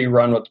before you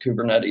run with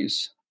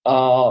Kubernetes,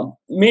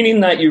 meaning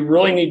that you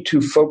really need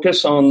to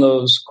focus on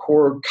those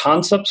core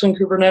concepts in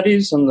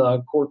Kubernetes and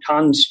the core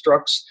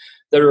constructs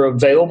that are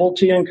available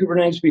to you in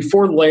Kubernetes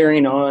before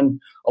layering on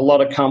a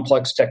lot of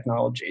complex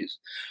technologies.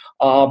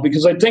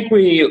 Because I think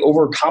we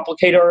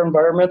overcomplicate our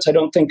environments. I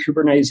don't think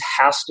Kubernetes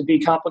has to be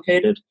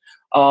complicated.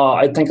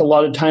 I think a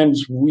lot of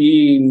times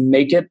we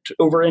make it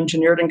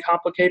over-engineered and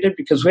complicated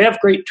because we have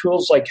great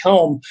tools like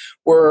Helm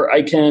where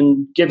I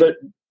can give it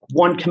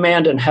one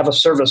command and have a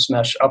service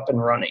mesh up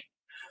and running.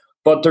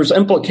 But there's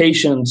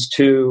implications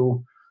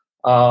to,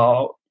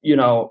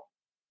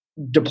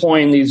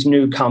 deploying these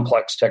new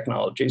complex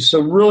technologies. So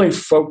really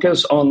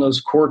focus on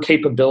those core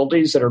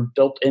capabilities that are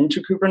built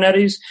into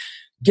Kubernetes.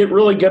 Get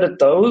really good at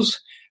those,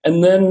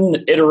 and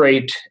then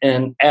iterate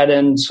and add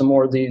in some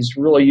more of these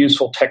really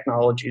useful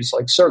technologies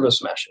like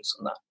service meshes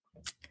and that.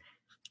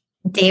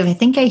 Dave, I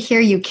think I hear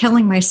you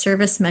killing my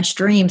service mesh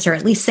dreams, or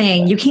at least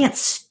saying you can't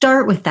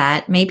start with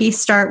that. Maybe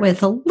start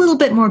with a little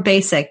bit more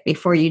basic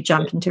before you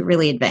jump into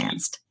really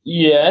advanced.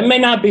 Yeah, it may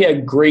not be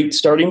a great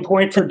starting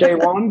point for day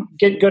one.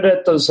 Get good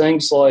at those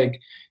things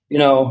like,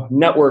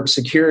 network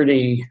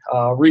security,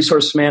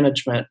 resource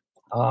management,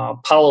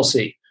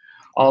 policy.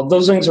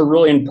 Those things are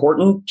really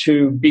important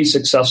to be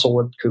successful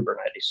with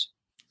Kubernetes.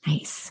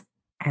 Nice.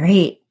 All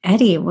right.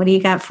 Eddie, what do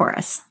you got for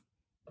us?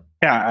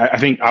 Yeah, I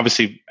think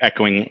obviously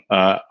echoing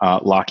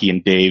Lockie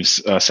and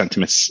Dave's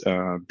sentiments,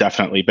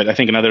 definitely. But I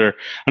think another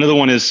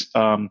one is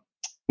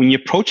when you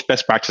approach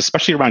best practice,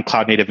 especially around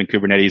cloud native and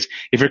Kubernetes,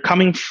 if you're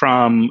coming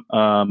from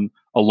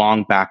a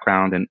long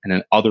background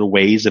and other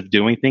ways of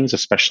doing things,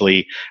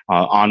 especially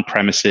on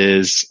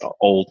premises,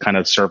 old kind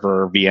of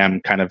server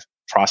VM kind of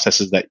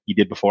processes that you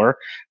did before,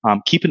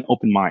 keep an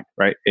open mind,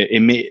 right?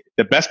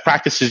 The best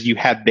practices you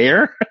had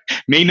there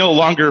may no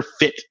longer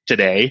fit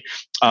today,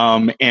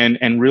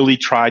 and really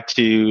try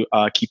to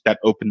keep that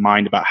open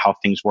mind about how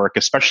things work,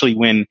 especially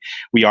when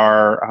we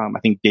are, I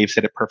think Dave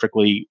said it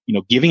perfectly,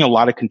 giving a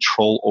lot of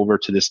control over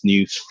to this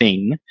new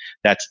thing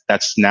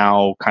that's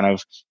now kind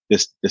of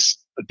this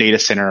data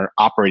center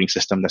operating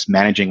system that's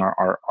managing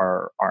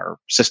our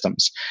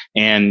systems,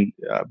 and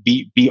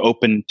be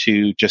open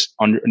to just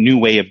a new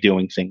way of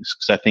doing things.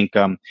 Because I think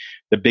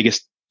the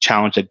biggest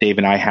challenge that Dave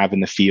and I have in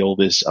the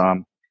field is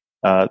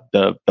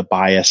the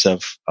bias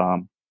of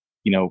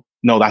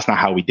no, that's not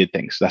how we did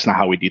things. That's not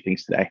how we do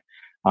things today.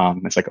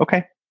 It's like,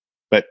 okay,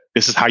 but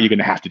this is how you're going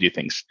to have to do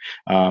things,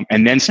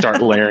 and then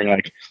start layering.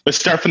 Like, let's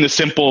start from the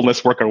simple and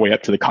let's work our way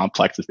up to the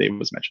complex, as Dave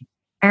was mentioning.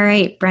 All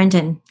right,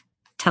 Brendan,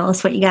 tell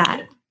us what you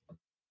got.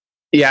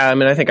 Yeah, I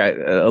mean, I think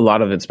a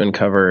lot of it's been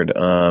covered.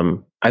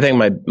 I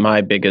think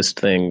my biggest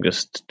thing,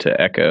 just to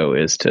echo,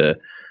 is to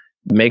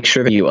make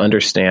sure that you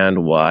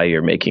understand why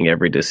you're making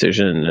every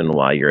decision and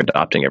why you're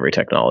adopting every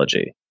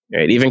technology.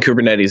 Right? Even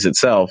Kubernetes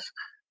itself,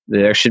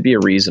 there should be a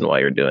reason why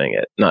you're doing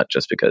it, not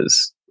just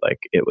because like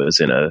it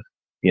was in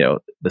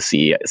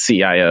the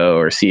CIO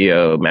or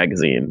CEO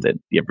magazine that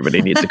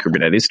everybody needs a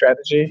Kubernetes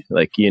strategy.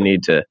 Like, you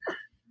need to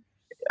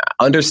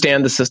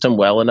understand the system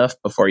well enough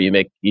before you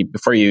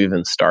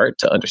even start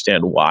to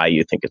understand why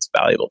you think it's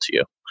valuable to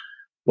you.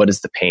 What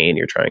is the pain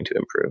you're trying to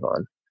improve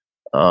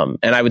on?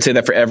 And I would say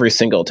that for every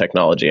single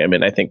technology. I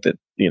mean, I think that,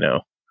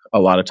 a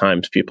lot of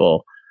times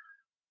people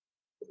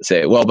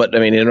say, well, but I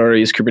mean, in order to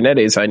use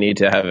Kubernetes, I need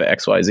to have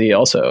XYZ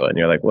also. And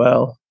you're like,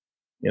 well,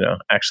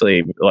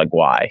 actually, like,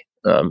 why?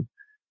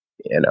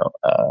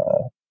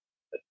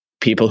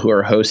 People who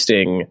are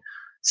hosting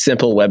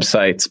simple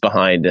websites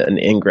behind an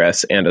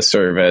ingress and a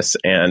service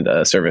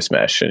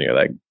mesh, and you're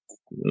like,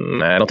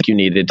 I don't think you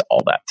needed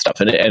all that stuff.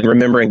 And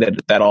remembering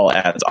that all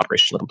adds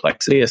operational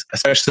complexity,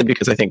 especially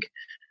because I think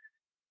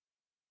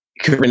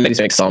Kubernetes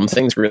makes some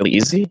things really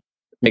easy,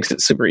 makes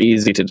it super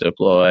easy to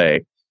deploy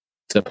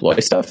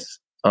stuff.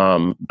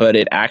 But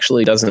it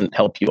actually doesn't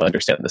help you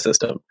understand the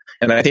system.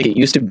 And I think it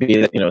used to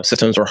be that,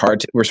 systems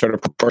were sort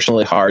of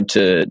proportionally hard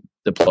to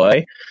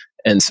deploy.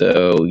 And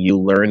so you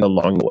learn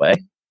along the way.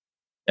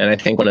 And I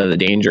think one of the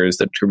dangers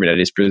that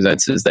Kubernetes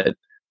presents is that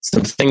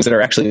some things that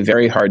are actually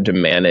very hard to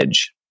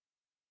manage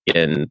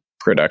in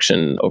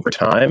production over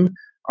time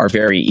are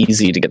very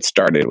easy to get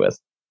started with.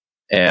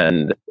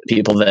 And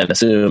people then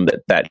assume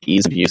that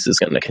ease of use is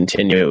going to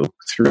continue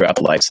throughout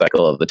the life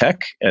cycle of the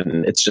tech.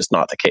 And it's just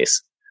not the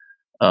case.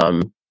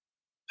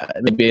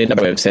 Maybe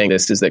another way of saying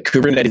this is that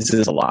Kubernetes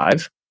is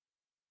alive.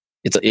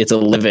 It's a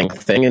living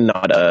thing and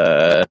not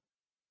a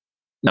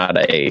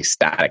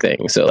static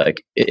thing. So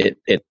like it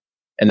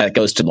and that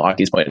goes to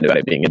Lockie's point about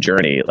it being a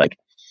journey. Like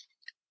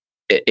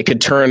it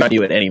could turn on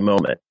you at any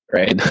moment,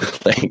 right?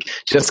 Like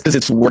just because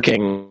it's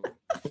working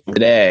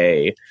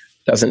today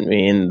doesn't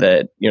mean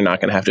that you're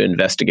not going to have to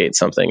investigate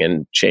something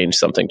and change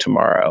something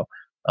tomorrow.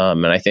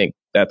 And I think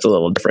that's a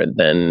little different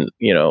than,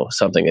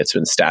 something that's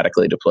been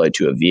statically deployed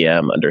to a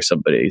VM under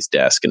somebody's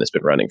desk and has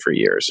been running for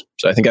years.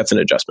 So I think that's an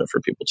adjustment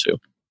for people too.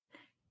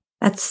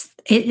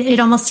 It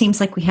almost seems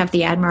like we have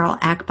the Admiral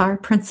Akbar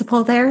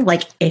principle there.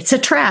 Like it's a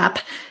trap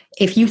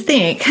if you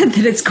think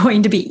that it's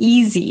going to be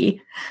easy.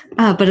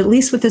 But at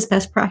least with this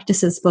best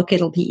practices book,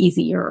 it'll be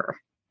easier.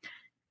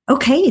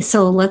 Okay,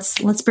 so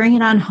let's bring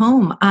it on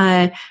home.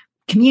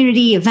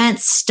 Community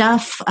events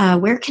stuff.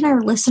 Where can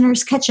our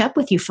listeners catch up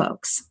with you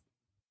folks?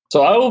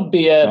 So I will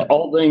be at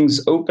All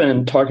Things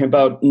Open talking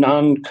about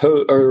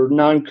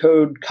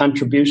non-code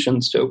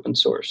contributions to open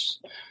source.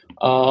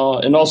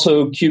 And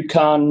also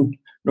KubeCon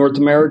North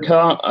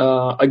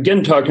America,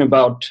 again talking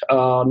about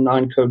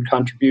non-code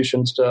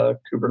contributions to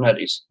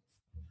Kubernetes.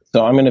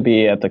 So I'm going to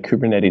be at the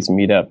Kubernetes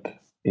meetup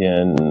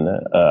in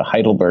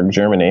Heidelberg,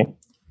 Germany,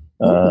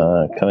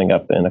 coming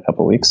up in a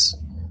couple weeks.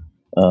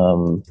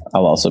 I'll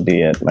also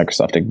be at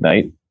Microsoft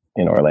Ignite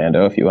in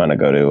Orlando if you want to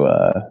go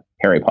to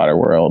Harry Potter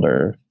World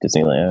or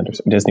Disneyland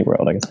or Disney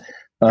World, I guess.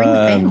 Bring the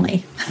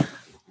family.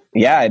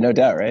 Yeah, no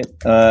doubt, right?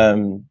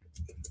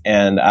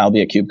 And I'll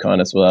be at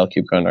KubeCon as well,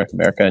 KubeCon North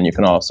America. And you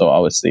can also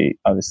obviously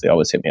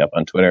always hit me up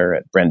on Twitter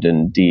at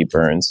Brendan D.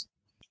 Burns.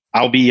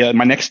 I'll be,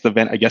 my next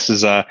event, I guess,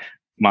 is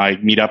my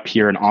meetup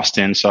here in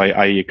Austin. So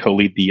I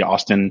co-lead the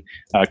Austin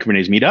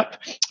Kubernetes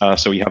meetup.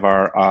 So we have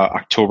our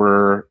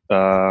October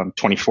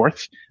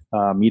 24th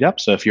meetup.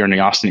 So if you're in the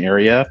Austin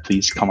area,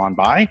 please come on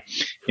by.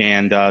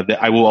 And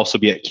I will also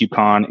be at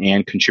KubeCon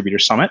and Contributor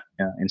Summit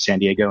in San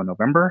Diego in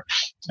November.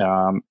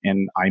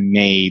 And I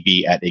may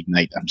be at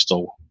Ignite. I'm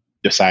still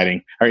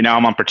deciding. Right now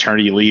I'm on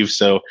paternity leave,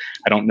 so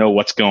I don't know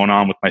what's going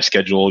on with my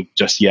schedule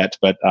just yet,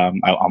 but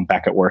I'm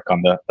back at work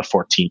on the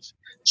 14th.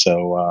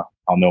 So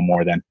I'll know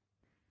more then.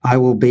 I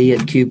will be at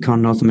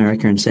KubeCon North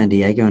America in San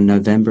Diego in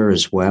November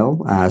as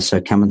well. So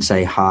come and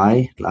say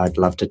hi. I'd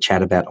love to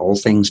chat about all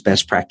things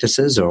best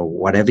practices or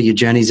whatever your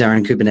journeys are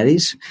in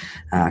Kubernetes.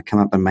 Come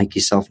up and make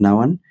yourself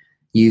known.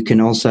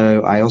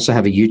 I also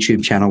have a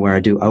YouTube channel where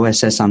I do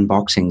OSS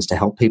unboxings to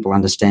help people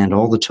understand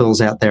all the tools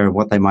out there and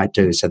what they might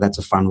do. So that's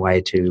a fun way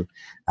to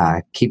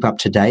keep up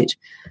to date.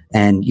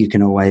 And you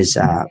can always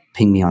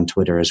ping me on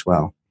Twitter as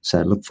well.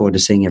 So look forward to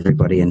seeing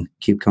everybody in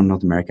KubeCon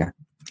North America.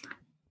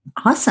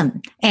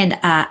 Awesome. And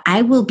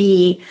I will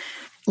be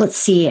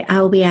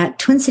at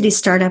Twin Cities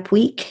Startup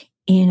Week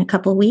in a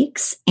couple of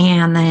weeks,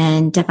 and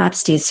then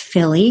DevOps Days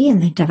Philly,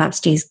 and then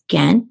DevOps Days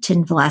Ghent,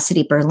 and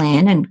Velocity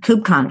Berlin, and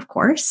KubeCon, of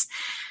course.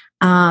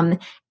 And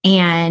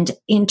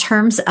in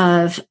terms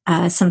of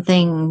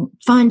something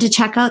fun to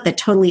check out that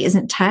totally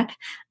isn't tech,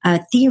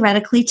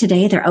 theoretically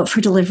today they're out for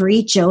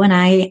delivery. Joe and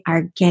I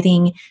are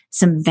getting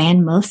some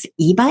Van Moof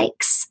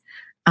e-bikes.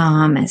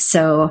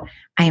 So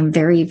I am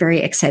very, very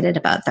excited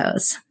about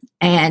those.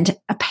 And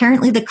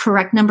apparently the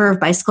correct number of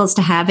bicycles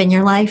to have in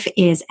your life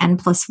is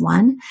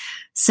N+1.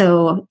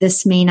 So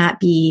this may not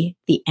be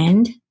the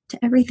end to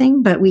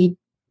everything, but we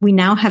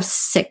now have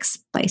 6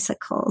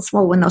 bicycles.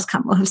 Well, when those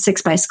come, we'll have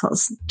 6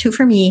 bicycles, 2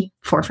 for me,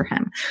 4 for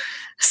him.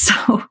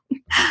 So,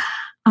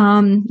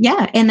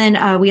 yeah. And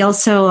then we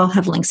also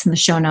have links in the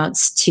show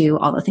notes to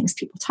all the things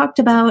people talked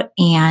about,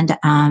 and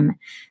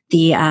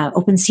the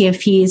open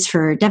CFPs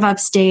for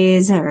DevOps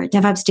Days or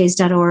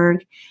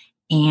DevOpsDays.org,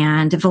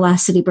 and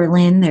Velocity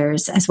Berlin.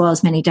 There's, as well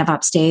as many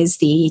DevOps Days,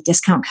 the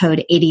discount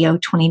code ADO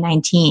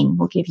 2019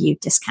 will give you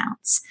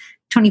discounts,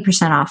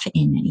 20% off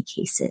in many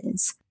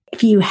cases.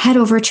 If you head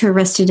over to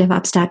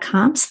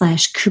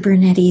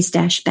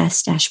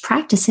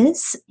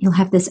arresteddevops.com/Kubernetes-best-practices, you'll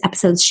have this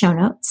episode's show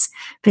notes.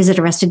 Visit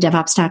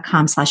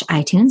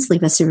arresteddevops.com/iTunes.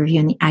 Leave us a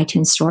review in the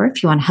iTunes store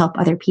if you want to help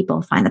other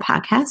people find the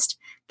podcast.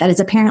 That is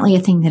apparently a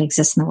thing that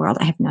exists in the world.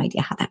 I have no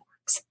idea how that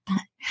works.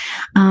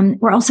 But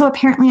we're also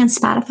apparently on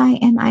Spotify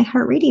and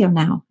iHeartRadio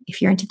now,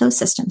 if you're into those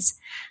systems.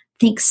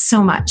 Thanks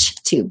so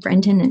much to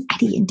Brendan and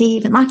Eddie and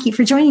Dave and Lockie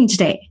for joining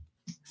today.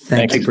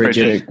 Thank you,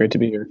 Bridget. Great to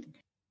be here.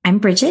 I'm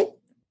Bridget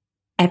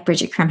at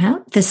Bridget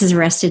Kremhout. This is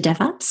Arrested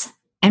DevOps.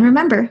 And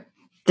remember,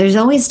 there's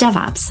always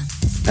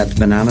DevOps At the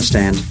banana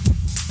stand.